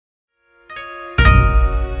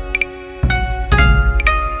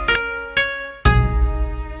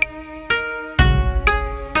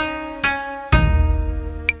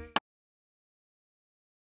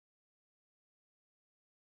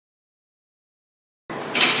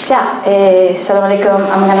Assalamu alaikum.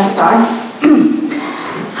 I'm gonna start.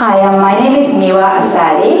 Hi, my name is Miwa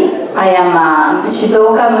Asadi. I am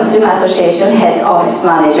Shizuoka Muslim Association Head Office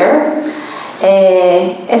Manager.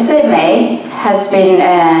 SMA has been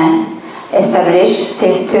established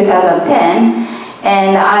since 2010,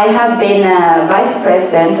 and I have been Vice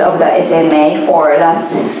President of the SMA for the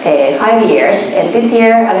last 5 years. And this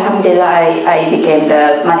year, Alhamdulillah, I became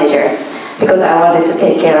the manager, because I wanted to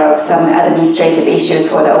take care of some administrative issues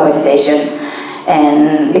for the organization.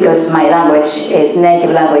 And because my language is native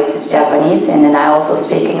language is Japanese, and then I also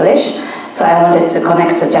speak English, so I wanted to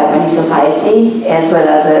connect the Japanese society as well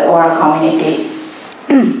as the oral community.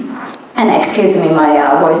 And excuse me,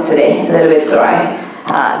 my voice today, a little bit dry.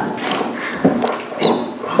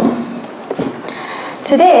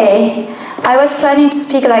 Today, I was planning to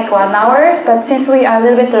speak like 1 hour, but since we are a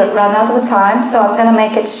little bit run out of time, so I'm gonna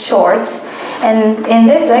make it short. And in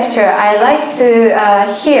this lecture, I like to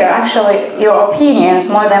hear actually your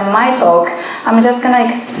opinions more than my talk. I'm just gonna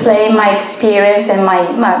explain my experience and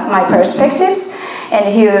my perspectives, and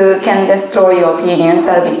if you can just throw your opinions,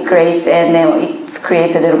 that'll be great, and then it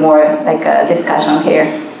creates a little more like a discussion here.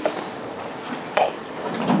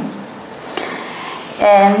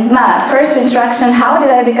 And my first introduction, how did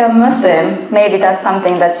I become Muslim? Maybe that's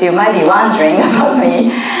something that you might be wondering about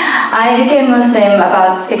me. I became Muslim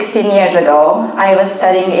about 16 years ago. I was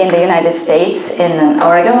studying in the United States, in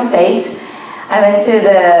Oregon State. I went to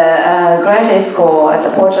the graduate school at the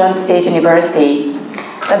Portland State University.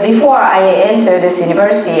 But before I entered this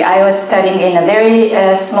university, I was studying in a very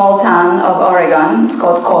small town of Oregon. It's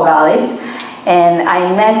called Corvallis. And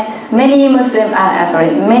I met many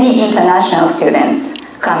many international students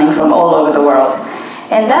coming from all over the world.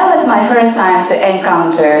 And that was my first time to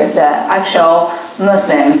encounter the actual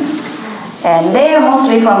Muslims. And they are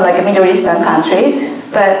mostly from like Middle Eastern countries,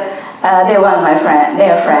 but they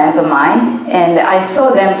are friends of mine. And I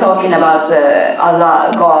saw them talking about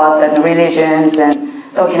Allah, God, and religions, and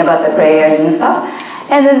talking about the prayers and stuff.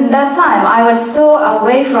 And at that time, I was so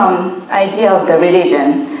away from idea of the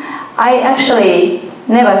religion. I actually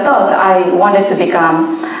never thought I wanted to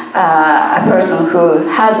become a person who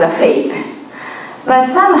has a faith. But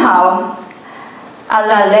somehow,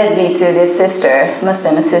 Allah led me to this sister,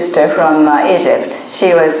 Muslim sister from Egypt.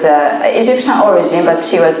 She was Egyptian origin, but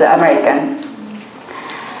she was American.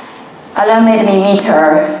 Allah made me meet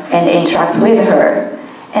her and interact with her.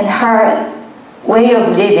 And her way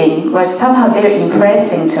of living was somehow very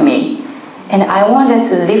impressive to me. And I wanted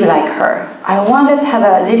to live like her. I wanted to have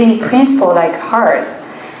a living principle like hers.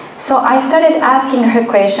 So I started asking her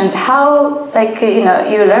questions. How,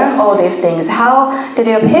 you learn all these things. How did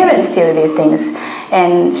your parents do these things?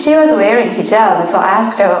 And she was wearing hijab. So I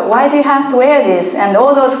asked her, why do you have to wear this? And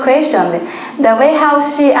all those questions. The way how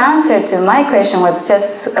she answered to my question was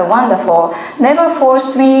just wonderful. Never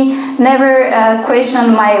forced me, never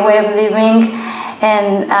questioned my way of living.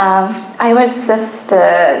 And I was just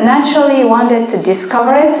naturally wanted to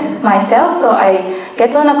discover it myself, so I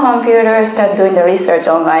get on a computer, start doing the research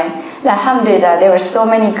online. Alhamdulillah, there were so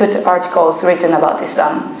many good articles written about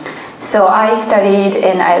Islam. So I studied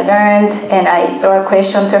and I learned, and I threw a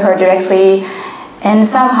question to her directly, and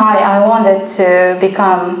somehow I wanted to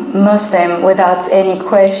become Muslim without any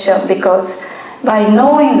question, because by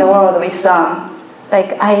knowing the world of Islam,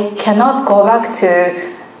 I cannot go back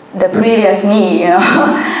to the previous me,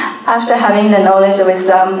 after having the knowledge of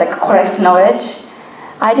Islam, the correct knowledge.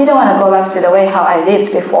 I didn't want to go back to the way how I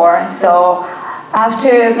lived before. So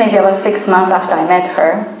after maybe about 6 months after I met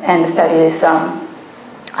her and studied Islam,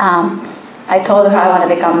 I told her I want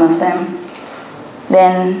to become Muslim.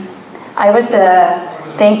 Then I was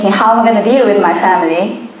thinking how I'm going to deal with my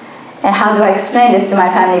family, and how do I explain this to my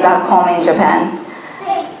family back home in Japan.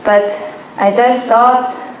 But I just thought,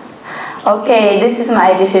 okay, this is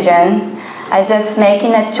my decision. I'm just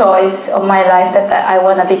making a choice of my life that I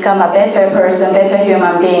want to become a better person, better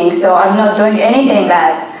human being. So I'm not doing anything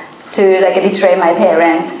bad to betray my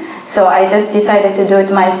parents. So I just decided to do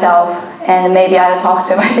it myself, and maybe I'll talk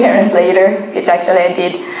to my parents later, which actually I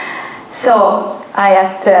did. So I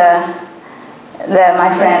asked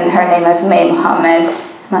my friend, her name is May Muhammad,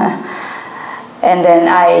 and then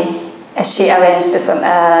she arranged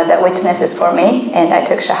the witnesses for me, and I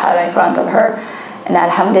took Shahada in front of her. And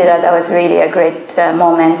Alhamdulillah, that was really a great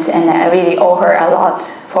moment, and I really owe her a lot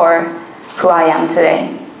for who I am today.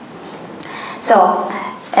 So,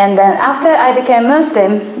 and then after I became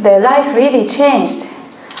Muslim, the life really changed.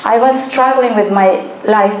 I was struggling with my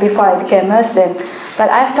life before I became Muslim, but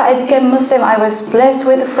after I became Muslim, I was blessed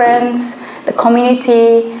with friends, the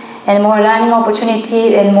community, and more learning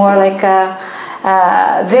opportunity, and more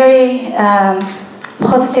very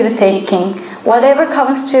positive thinking. Whatever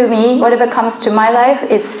comes to me, whatever comes to my life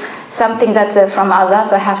is something that's from Allah,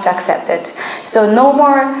 so I have to accept it. So no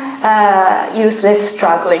more useless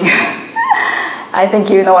struggling. I think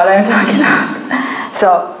you know what I'm talking about.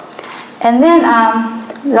 So, and then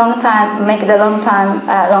long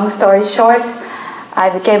story short, I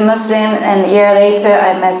became Muslim, and a year later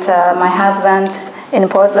I met my husband in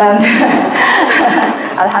Portland,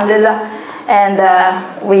 Alhamdulillah, and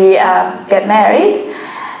we get married.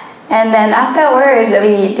 And then afterwards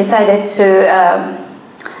we decided to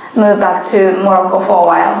move back to Morocco for a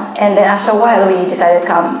while. And then after a while we decided to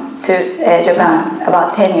come to Japan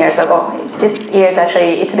about 10 years ago. This year's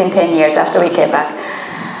actually, it's been 10 years after we came back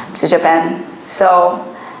to Japan. So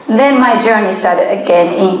then my journey started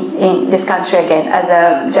again in this country again as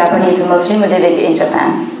a Japanese Muslim living in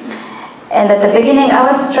Japan. And at the beginning I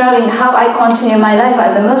was struggling how I continue my life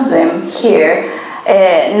as a Muslim here.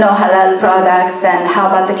 No halal products, and how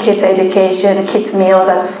about the kids' education, kids' meals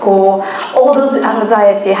at school, all those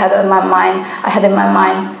anxiety I had in my mind.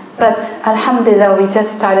 But Alhamdulillah, we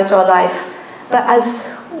just started our life. But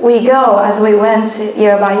as we went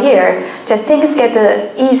year by year, just things get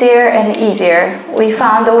easier and easier. We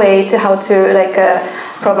found a way to how to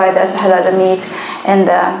provide us halal meat and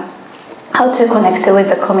how to connect with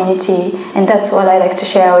the community, and that's what I like to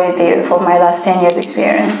share with you for my last 10 years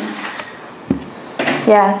experience.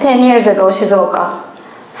 Yeah, 10 years ago, Shizuoka.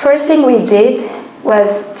 First thing we did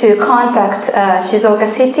was to contact Shizuoka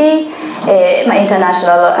City, my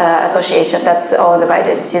international association that's owned by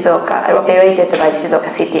the Shizuoka, operated by Shizuoka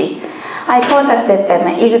City. I contacted them.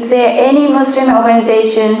 Is there any Muslim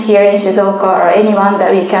organization here in Shizuoka or anyone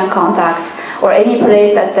that we can contact, or any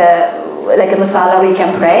place that like a musalla we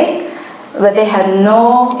can pray? But they had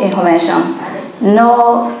no information,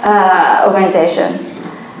 no organization.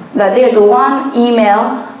 But there's one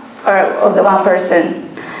email of the one person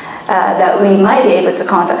that we might be able to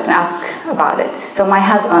contact and ask about it. So my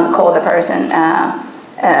husband called the person,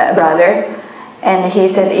 brother, and he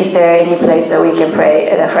said, is there any place that we can pray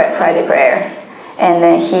the Friday prayer? And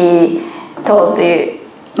then he told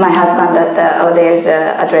my husband that, there's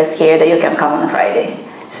an address here that you can come on a Friday.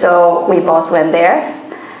 So we both went there,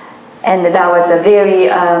 and that was a very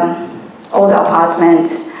old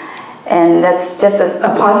apartment. And that's just an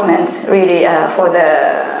apartment, really, for the,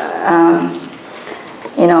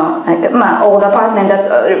 my old apartment that's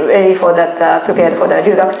ready for that, prepared for the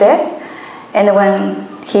ryugakse. And when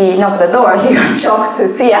he knocked the door, he was shocked to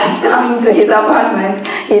see us coming to his apartment.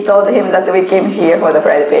 He told him that we came here for the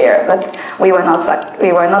Friday prayer, but we were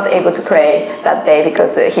not able to pray that day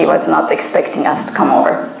because he was not expecting us to come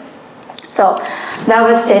over. So that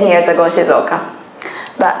was 10 years ago, Shizuoka.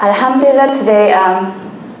 But Alhamdulillah, today,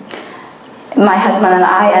 my husband and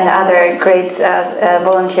I and other great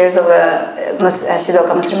volunteers of the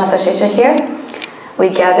Shizuoka Muslim Association here, we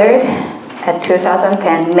gathered at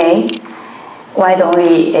 2010 May. Why don't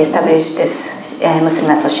we establish this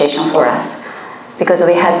Muslim association for us? Because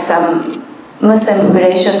we had some Muslim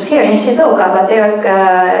populations here in Shizuoka, but they were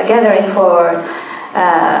gathering for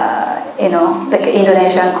like an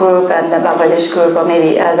Indonesian group and the Bangladesh group, or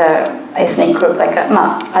maybe other ethnic group, like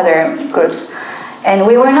other groups. And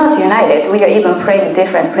we were not united. We are even praying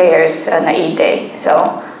different prayers on Eid day.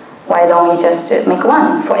 So why don't we just make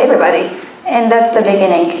one for everybody? And that's the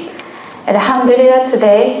beginning. And Alhamdulillah,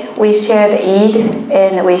 today we share the Eid,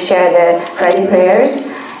 and we share the Friday prayers,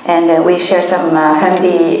 and we share some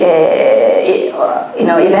family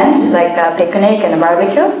events like a picnic and a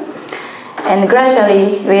barbecue. And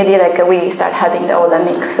gradually, really, we start having all the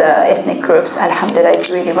mixed ethnic groups. Alhamdulillah,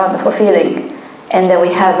 it's really wonderful feeling. And then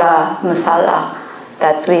we have a musalla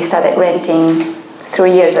that we started renting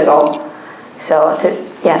 3 years ago. So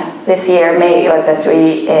this year, May, was a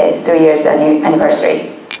 3 years anniversary.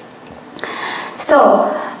 So,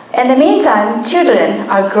 in the meantime, children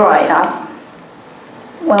are growing up.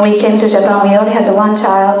 When we came to Japan, we only had one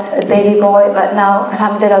child, a baby boy, but now,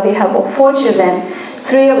 Alhamdulillah, we have 4 children,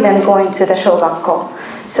 3 of them going to the shogakko.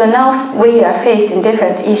 So now we are facing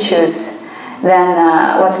different issues than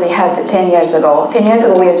what we had 10 years ago. 10 years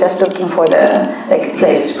ago, we were just looking for the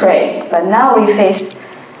place to pray. But now we face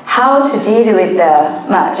how to deal with the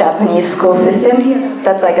Japanese school system.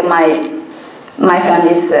 That's my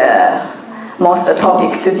family's most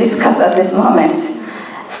topic to discuss at this moment.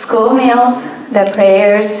 School meals, the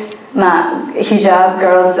prayers, hijab,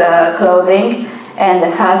 girls' clothing, and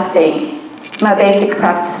the fasting. Basic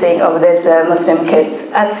practicing of these Muslim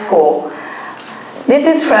kids at school. This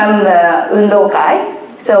is from the undokai,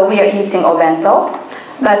 so we are eating obento.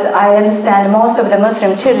 But I understand most of the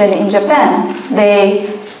Muslim children in Japan, they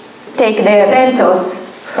take their bentos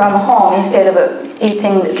from home instead of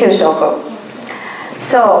eating kyushoku.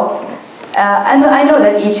 So, and I know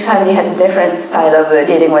that each family has a different style of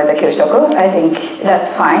dealing with the kyushoku. I think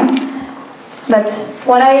that's fine. But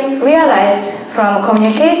what I realized from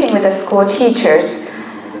communicating with the school teachers,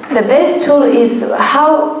 the best tool is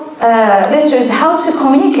how to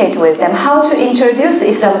communicate with them, how to introduce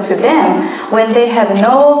Islam to them when they have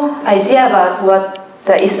no idea about what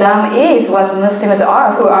the Islam is, what Muslims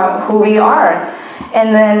are, who we are.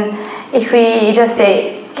 And then if we just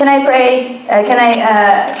say, can I pray?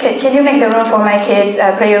 Can you make the room for my kids?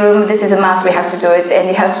 Prayer room, this is a must, we have to do it, and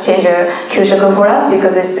you have to change your kyushoku for us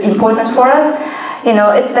because it's important for us. You know,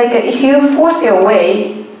 it's like if you force your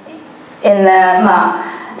way in a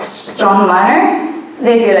strong manner,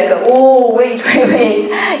 they feel like, oh, wait,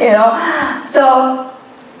 you know. So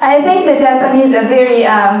I think the Japanese are very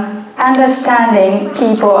understanding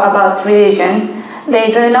people about religion.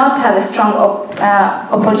 They do not have a strong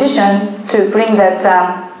opposition to bring that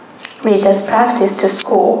religious practice to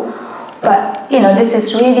school. But, you know, this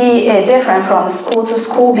is really different from school to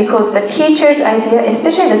school because the teacher's idea,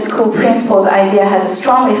 especially the school principal's idea, has a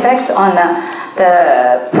strong effect on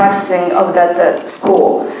the practicing of that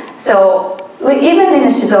school. So, even in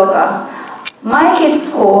Shizuoka, my kids'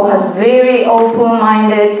 school has very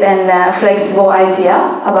open-minded and flexible idea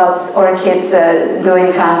about our kids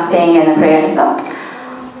doing fasting and prayer and stuff.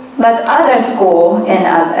 But other school,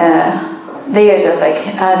 they are just like,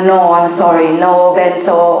 no, I'm sorry, no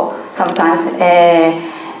bento, sometimes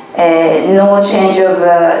no change of,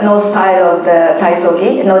 no style of the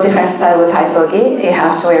taisogi, no different style of taisogi, you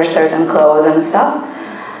have to wear certain clothes and stuff.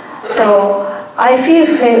 So I feel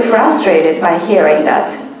very frustrated by hearing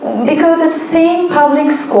that, because it's the same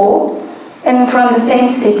public school and from the same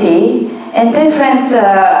city and different,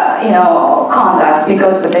 you know, conduct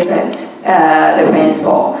because of the different the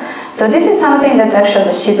principal. So this is something that actually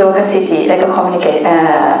the Shizuoka city, like a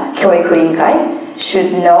Kyoiku Inkai,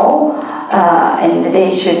 should know, and they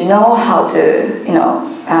should know how to, you know,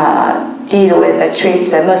 deal with, treat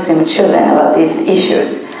the Muslim children about these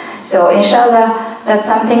issues. So inshallah, that's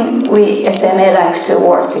something we SMA like to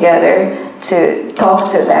work together to talk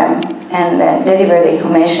to them and deliver the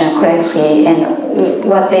information correctly and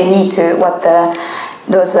what they need to, what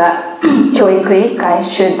those Kyoiku Inkai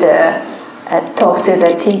should talk to the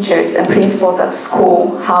teachers and principals at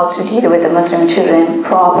school, how to deal with the Muslim children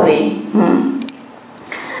properly.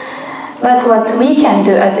 But what we can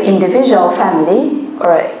do as an individual family,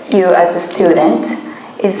 or you as a student,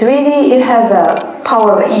 is really you have a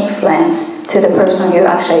power of influence to the person you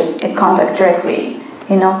actually contact directly,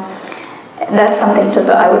 you know. That's something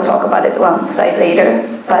I will talk about it one slide later.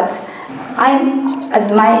 But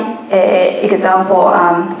as my example,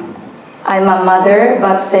 I'm a mother,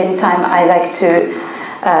 but at the same time I like to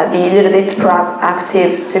be a little bit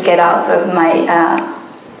proactive to get out of my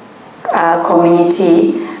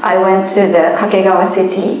community. I went to the Kakegawa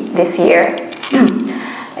city this year.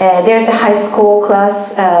 There's a high school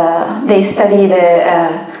class. They study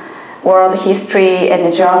the world history and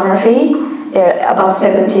the geography. There are about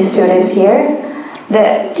 70 students here.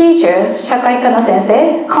 The teacher, Shakaika no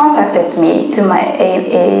sensei, contacted me to my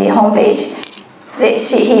homepage.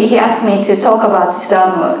 He asked me to talk about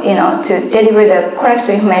Islam, you know, to deliver the correct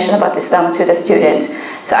information about Islam to the students.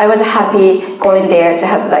 So I was happy going there to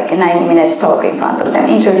have like a 90 minutes talk in front of them,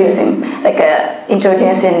 introducing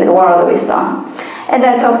the world of Islam. And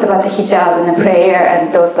I talked about the hijab and the prayer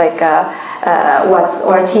and those like what's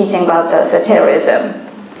our teaching about the terrorism.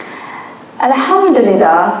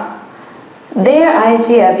 Alhamdulillah, their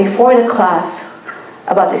idea before the class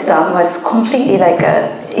about Islam was completely like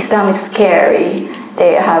Islam is scary.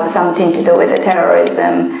 They have something to do with the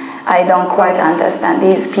terrorism. I don't quite understand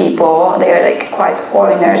these people. They're like quite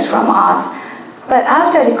foreigners from us. But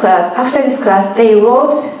after this class, they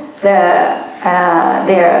wrote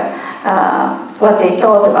what they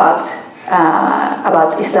thought about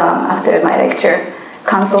Islam after my lecture.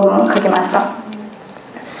 感想文を書きました。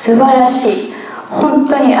素晴らしい。本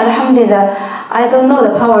当に Alhamdulillah, I don't know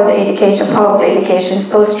the power of the education is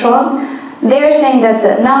so strong. They're saying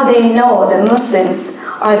that now they know the Muslims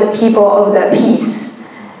are the people of the peace.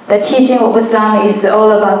 The teaching of Islam is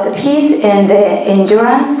all about the peace and the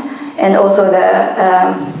endurance and also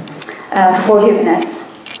the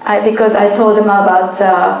forgiveness. Because I told them about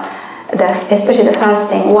especially the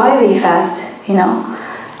fasting, why we fast, you know,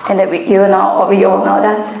 and that we all know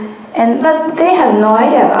that. But they have no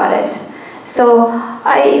idea about it. So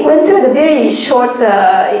I went through the very short,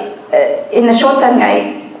 in a short time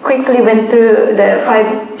I quickly went through the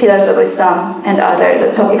 5 pillars of Islam and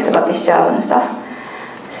other topics about the hijab and stuff.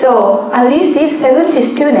 So at least these 70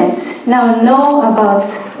 students now know about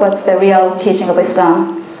what's the real teaching of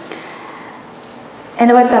Islam.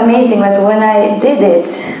 And what's amazing was when I did it,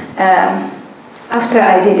 after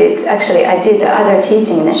I did it, actually I did the other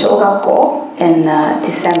teaching in the Shogakko in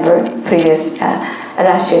December,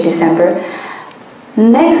 last year December.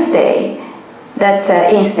 Next day, that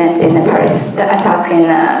incident in Paris, the attack in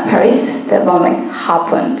Paris, the bombing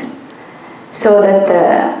happened. So that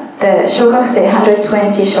the Shogakusei,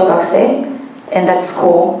 120 Shogakusei in that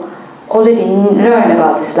school already learn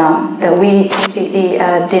about Islam, that we completely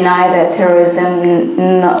deny the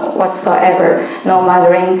terrorism whatsoever, no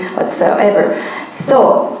murdering whatsoever.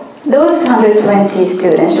 So those 120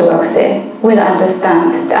 students, Shogakusei, will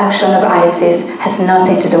understand the action of ISIS has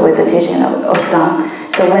nothing to do with the teaching of Islam.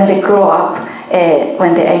 So when they grow up,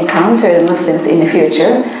 when they encounter the Muslims in the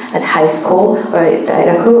future, at high school or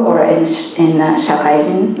daigaku or in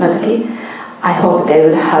shakaijin, notably, I hope they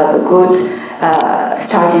will have a good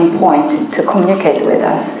starting point to communicate with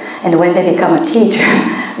us. And when they become a teacher,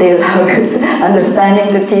 they will have a good understanding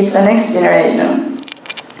to teach the next generation.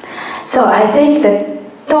 So I think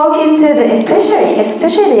that talking to the,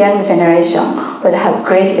 especially the young generation, will have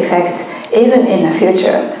great effect even in the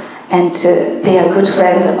future, and to be a good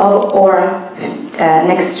friend of our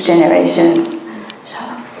next generations.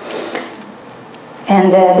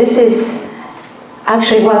 And this is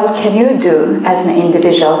actually what can you do as an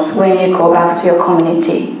individuals when you go back to your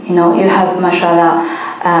community. You know, you have, mashallah,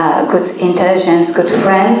 good intelligence, good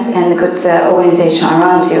friends, and good organization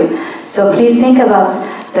around you. So please think about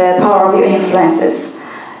the power of your influences.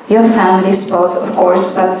 Your family, sports, of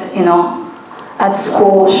course, but you know, at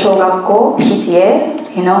school, shogakko,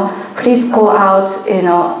 PTA, you know, please go out, you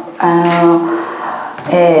know,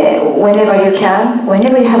 whenever you can,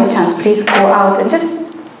 whenever you have a chance, please go out and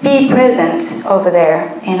just be present over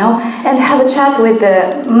there, you know, and have a chat with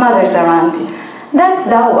the mothers around.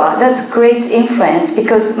 That's dawah, that's great influence,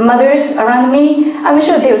 because mothers around me, I'm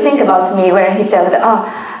sure they'll think about me wearing hijab,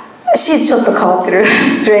 she's just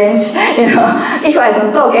strange, you know. If I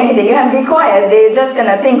don't talk anything, you have to be quiet, they're just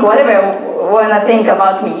gonna think whatever wanna think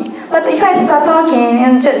about me. But if I start talking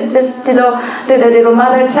and just you know, do the little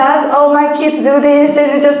mother chat, oh, my kids do this,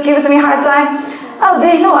 and it just gives me a hard time. Oh,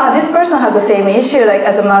 they know this person has the same issue like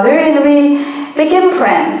as a mother, and we became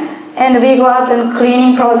friends. And we go out and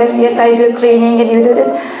cleaning project. Yes, I do cleaning, and you do this.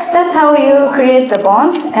 That's how you create the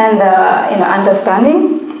bonds and you know,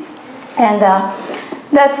 understanding. And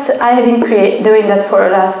I have been doing that for the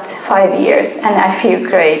last 5 years, and I feel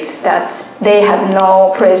great that they have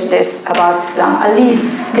no prejudice about Islam. At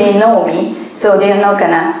least they know me, so they're not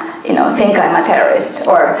gonna, you know, think I'm a terrorist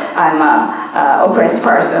or I'm a oppressed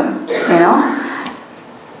person, you know.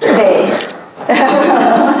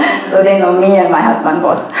 So they know me and my husband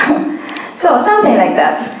both. So something like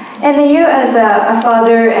that. And you as a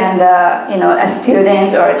father and you know, a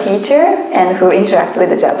student or a teacher, and who interact with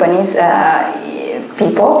the Japanese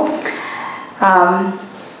people,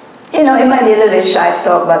 you know, it might be a little bit shy to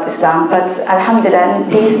talk about Islam, but alhamdulillah,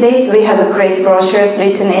 these days we have great brochures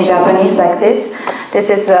written in Japanese like this. This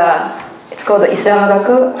is, it's called the Islamic.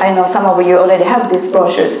 I know some of you already have these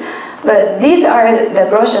brochures, but these are the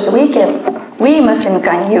brochures we Muslims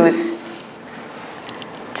can use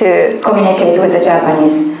to communicate with the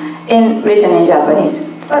Japanese, written in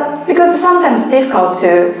Japanese. But because sometimes it's difficult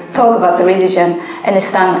to talk about the religion and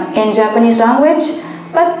Islam in Japanese language,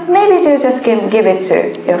 but maybe you just can give it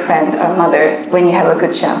to your friend or mother when you have a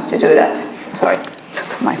good chance to do that. Sorry,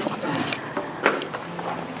 my fault.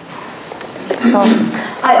 So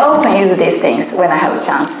I often use these things when I have a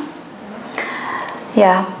chance.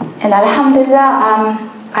 Yeah, and alhamdulillah,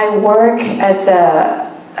 I work as a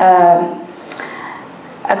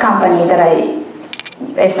company that I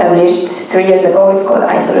established 3 years ago. It's called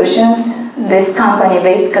iSolutions. This company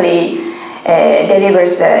basically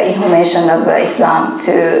delivers the information of Islam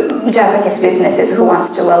to Japanese businesses who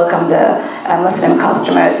wants to welcome the Muslim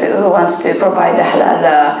customers, who wants to provide the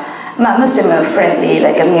halal, Muslim-friendly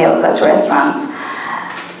like meals at restaurants.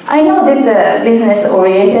 I know that's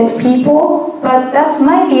business-oriented people, but that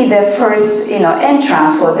might be the first, you know,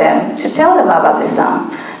 entrance for them to tell them about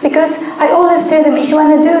Islam. Because I always tell them, if you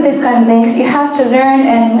want to do these kind of things, you have to learn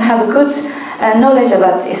and have good knowledge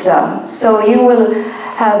about Islam. So you will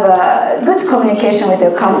have good communication with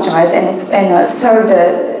your customers and serve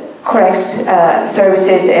the correct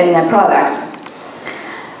services and products.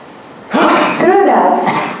 Through that,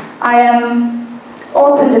 I am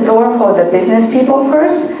open the door for the business people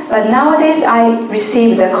first, but nowadays I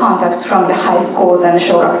receive the contacts from the high schools and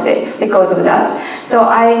shogakusei because of that. So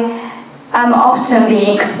I'm often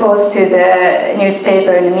being exposed to the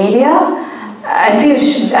newspaper and the media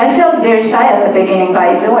I felt very shy at the beginning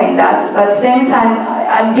by doing that, but at the same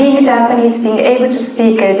time, being Japanese, being able to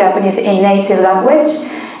speak Japanese in native language,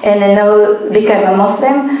 and then become a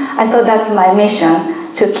Muslim, I thought that's my mission,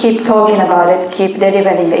 to keep talking about it, keep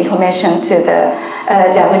delivering the information to the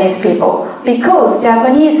Japanese people. Because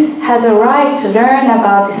Japanese has a right to learn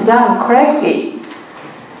about Islam correctly.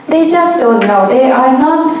 They just don't know. They are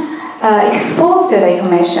not exposed to the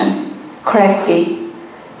information correctly.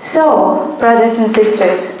 So, brothers and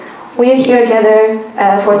sisters, we are here together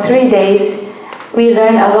for 3 days. We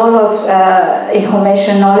learn a lot of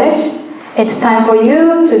information knowledge. It's time for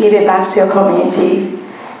you to give it back to your community.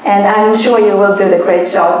 And I'm sure you will do the great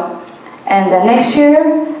job. And next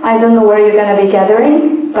year, I don't know where you're going to be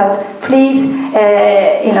gathering, but please,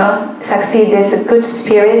 succeed this good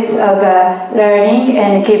spirit of learning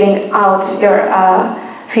and giving out your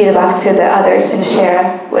feedback to the others and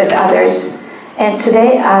share with others. And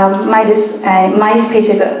today, my speech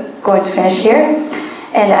is going to finish here,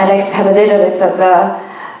 and I'd like to have a little bit of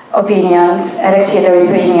opinions. I'd like to hear the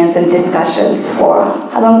opinions and discussions for,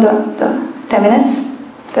 how long 10 minutes?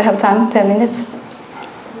 Do I have time? 10 minutes?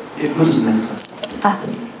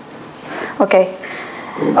 Okay.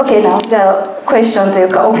 Okay, now the question to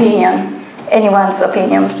your opinion. Anyone's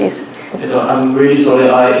opinion, please. I'm really sorry,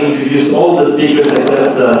 I introduced all the speakers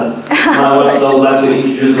except my wife, so I would like to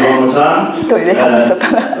introduce her one more time.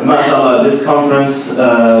 Mashallah, this conference,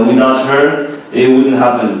 without her, it wouldn't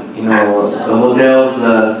happen. You know, the hotels,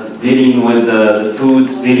 dealing with the food,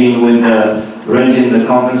 dealing with renting the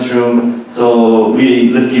conference room. So really,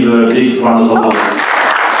 let's give her a big round of applause.